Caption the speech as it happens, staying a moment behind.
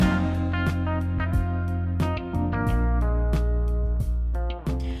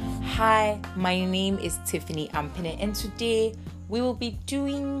Hi, my name is Tiffany Ampene, and today we will be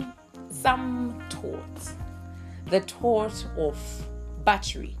doing some torts. The tort of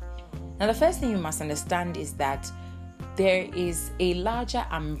battery. Now, the first thing you must understand is that there is a larger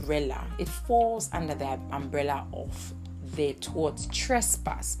umbrella. It falls under the umbrella of the tort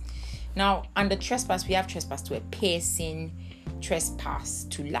trespass. Now, under trespass, we have trespass to a person, trespass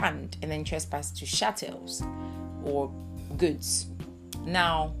to land, and then trespass to chattels or goods.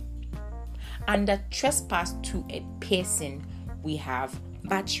 Now, under trespass to a person, we have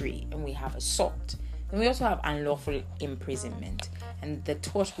battery and we have assault. And we also have unlawful imprisonment. And the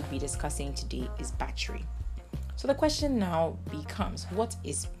tort we'll be discussing today is battery. So the question now becomes, what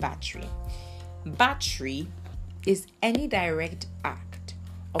is battery? Battery is any direct act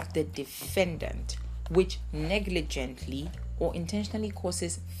of the defendant which negligently or intentionally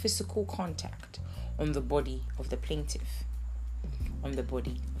causes physical contact on the body of the plaintiff.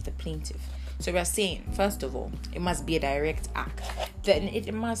 So we are saying, first of all, it must be a direct act. Then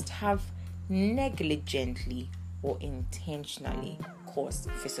it must have negligently or intentionally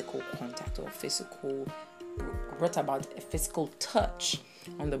caused physical contact or brought about a physical touch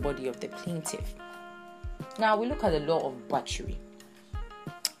on the body of the plaintiff. Now we look at the law of battery.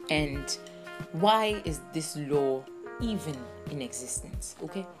 And why is this law even in existence?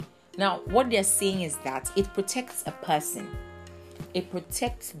 Okay. Now, what they're saying is that it protects a person. It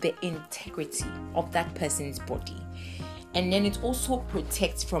protects the integrity of that person's body. And then it also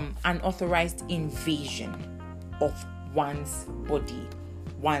protects from unauthorized invasion of one's body,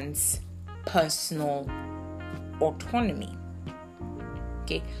 one's personal autonomy.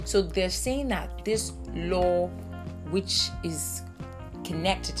 Okay, so they're saying that this law, which is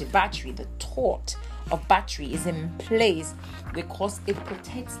connected to battery, the tort of battery, is in place because it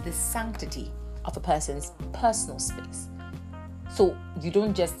protects the sanctity of a person's personal space. So you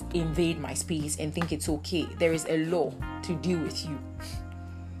don't just invade my space and think it's okay. There is a law to deal with you.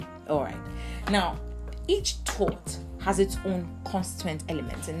 All right. Now, each tort has its own constituent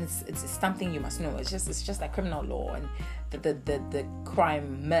elements, and it's something you must know. It's just like criminal law, and the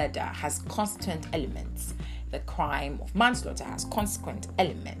crime murder has constituent elements. The crime of manslaughter has constituent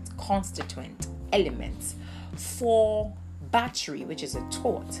elements. For battery, which is a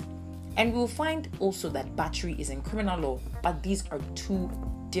tort. And we'll find also that battery is in criminal law, but these are two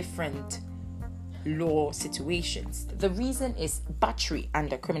different law situations. The reason is battery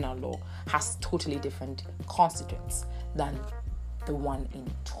under criminal law has totally different constituents than the one in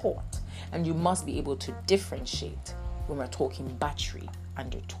tort. And you must be able to differentiate when we're talking battery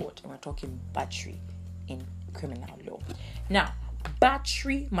under tort and we're talking battery in criminal law. Now,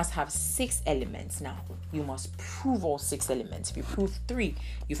 battery must have 6 elements. Now, you must prove all 6 elements. If you prove 3,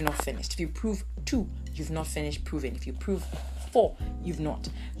 you've not finished. If you prove 2, you've not finished proving. If you prove 4, you've not.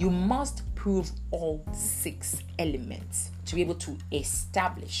 You must prove all 6 elements to be able to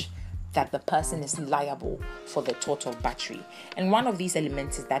establish that the person is liable for the tort of battery. And one of these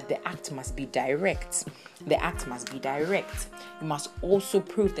elements is that the act must be direct. You must also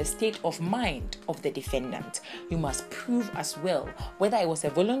prove the state of mind of the defendant. You must prove as well whether it was a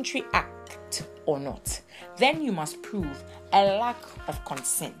voluntary act or not. Then you must prove a lack of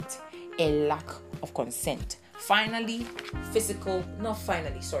consent. Finally, fifth,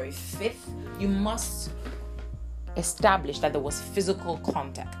 you must establish that there was physical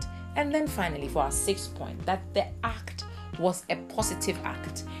contact. And then finally, for our 6th point, that the act was a positive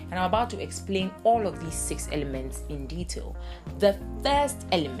act. And I'm about to explain all of these 6 elements in detail. The first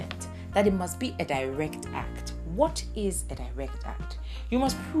element, that it must be a direct act. What is a direct act? You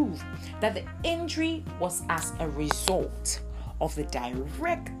must prove that the injury was as a result of the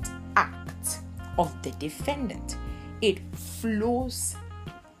direct act of the defendant. It flows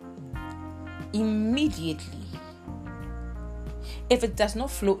immediately. If it does not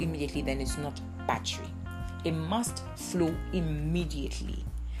flow immediately, then it's not battery. It must flow immediately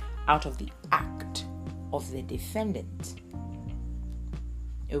out of the act of the defendant.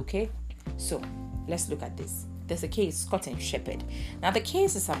 Okay? So, let's look at this. There's a case, Scott and Shepherd. Now, the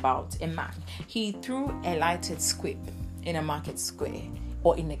case is about a man. He threw a lighted squib in a market square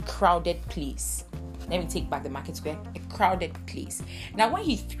or in a crowded place. Let me take back the market square. A crowded place. Now, when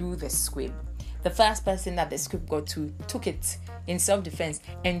he threw the squib, the first person that the squib got to took it in self-defense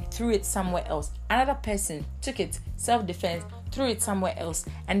and threw it somewhere else. Another person took it, self-defense, threw it somewhere else.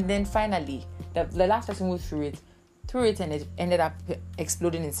 And then finally, the last person who threw it and it ended up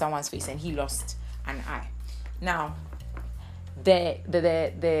exploding in someone's face and he lost an eye. Now,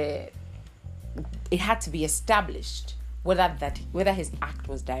 it had to be established whether his act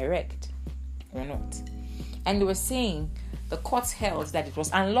was direct or not. And they were saying the courts held that it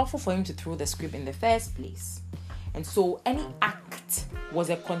was unlawful for him to throw the scrip in the first place. And so any act was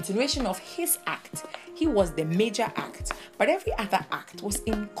a continuation of his act. He was the major act, but every other act was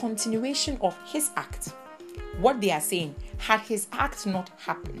in continuation of his act. What they are saying, had his act not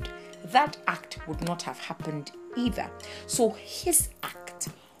happened, that act would not have happened either. So his act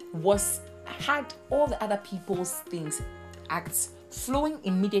had all the other people's acts flowing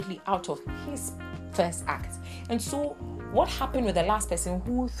immediately out of his first act. And so what happened with the last person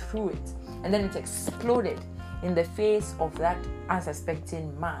who threw it and then it exploded in the face of that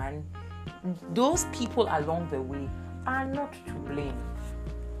unsuspecting man, those people along the way are not to blame.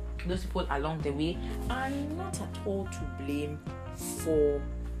 Those people along the way are not at all to blame for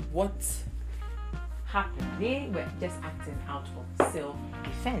what happened. They were just acting out of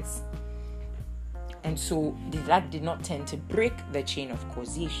self-defense. And so that did not tend to break the chain of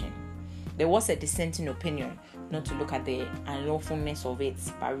causation. There was a dissenting opinion, not to look at the unlawfulness of it,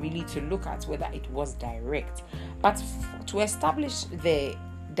 but really to look at whether it was direct. But to establish the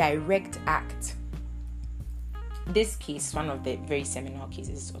direct act, this case, one of the very seminal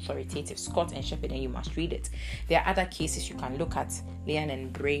cases, authoritative, Scott and Shepherd, and you must read it. There are other cases you can look at, Leon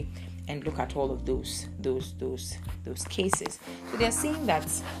and Bray, and look at all of those cases. So they are saying that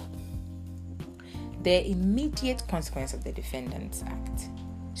the immediate consequence of the defendant's act.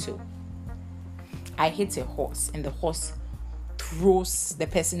 So I hit a horse and the horse throws the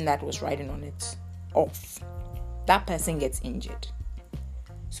person that was riding on it off. That person gets injured.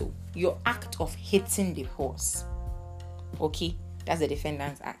 So your act of hitting the horse, okay, that's the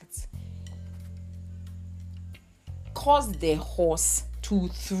defendant's act, caused the horse to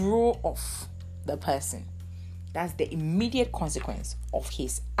throw off the person. That's the immediate consequence of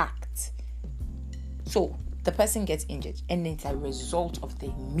his act. So the person gets injured and it's a result of the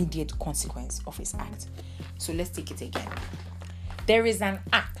immediate consequence of his act. So let's take it again. There is an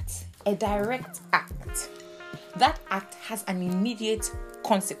act, a direct act. That act has an immediate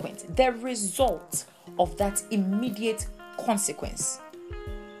consequence. The result of that immediate consequence.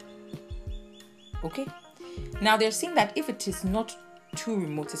 Okay? Now they're saying that if it is not too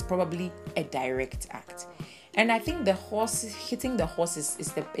remote, it's probably a direct act. And I think the horse, hitting the horse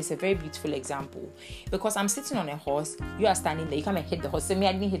is a very beautiful example, because I'm sitting on a horse, you are standing there, you come and hit the horse. Say, me,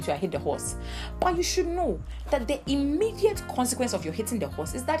 I didn't hit you, I hit the horse. But you should know that the immediate consequence of your hitting the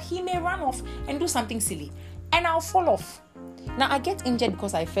horse is that he may run off and do something silly, and I'll fall off. Now I get injured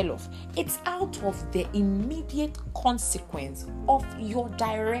because I fell off. It's out of the immediate consequence of your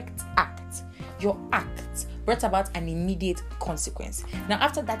direct act. Your act brought about an immediate consequence. Now,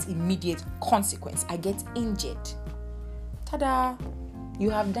 after that immediate consequence, I get injured. Ta-da! You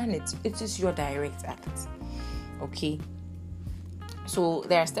have done it. It is your direct act. Okay? So,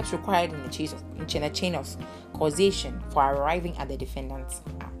 there are steps required in the chain of causation for arriving at the defendant's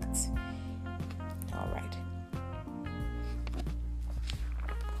act.